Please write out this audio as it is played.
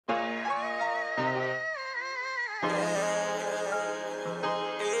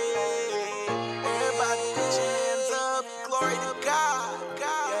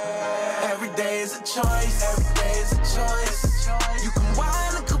choice. Every day is a choice. You can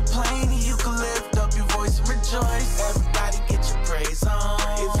whine and complain, or you can lift up your voice and rejoice. Everybody get your praise on.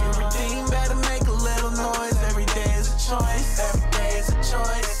 If you redeem, better make a little noise. Every day is a choice. Every day is a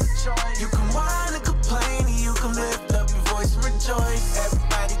choice. You can whine and complain, or you can lift up your voice and rejoice.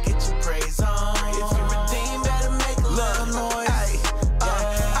 Everybody get your praise on. If you redeem, better make a little noise.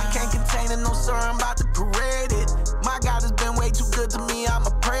 I can't contain it, no sir, I'm about to parade it. My God has been way too good to me, I'ma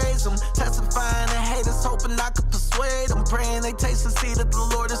praise him. Testifying to haters, hoping I could persuade them. Praying they taste and see that the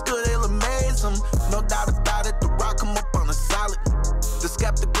Lord is good, it'll amaze them. No doubt about it, the rock come up on a solid. The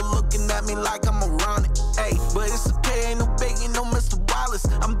skeptical looking at me like I'm ironic. Hey, but it's okay, ain't no biggie, no Mr. Wallace.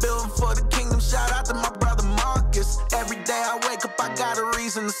 I'm building for the kingdom, shout out to my brother Marcus. Every day I wake up, I got a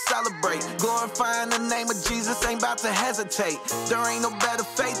reason to celebrate. Glorifying the name of Jesus, ain't about to hesitate. There ain't no better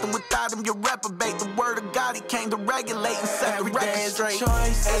faith than without him you reprobate. The word of God, he came to regulate and set the record straight.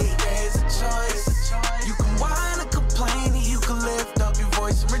 Every day is a choice. You can whine and complain, or you can lift up your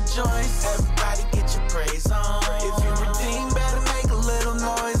voice and rejoice. Everybody get your praise on. If you redeem, better make a little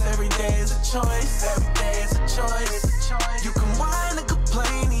noise. Every day is a choice. Every day is a choice. You can whine and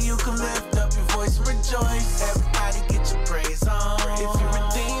complain, or you can lift up your voice and rejoice. Everybody get your praise on. If you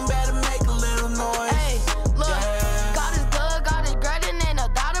redeem, better make a little noise. Hey, look, God is good, God is great, and ain't no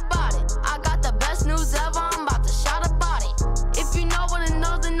doubt about it. I got the best news ever, I'm about to shout about it. If you know what it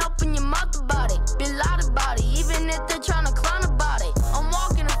knows, then open your mouth about it. Be loud about it, even if they're trying to clown about it. I'm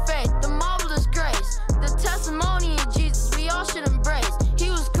walking in faith, the marvelous grace, the testimony of Jesus we all should embrace. He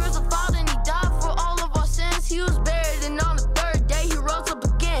was crucified and he died for all of our sins. He was buried and on the third day he rose up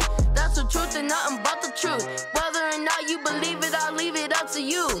again. That's the truth and nothing but the truth. Whether or not you believe it, I'll leave it up to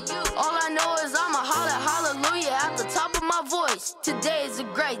you. All I know is I'ma holler hallelujah at the top of my voice. Today is a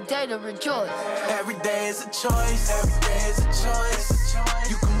great day to rejoice. Every day is a choice. Every day is a choice.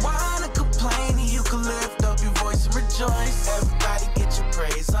 You can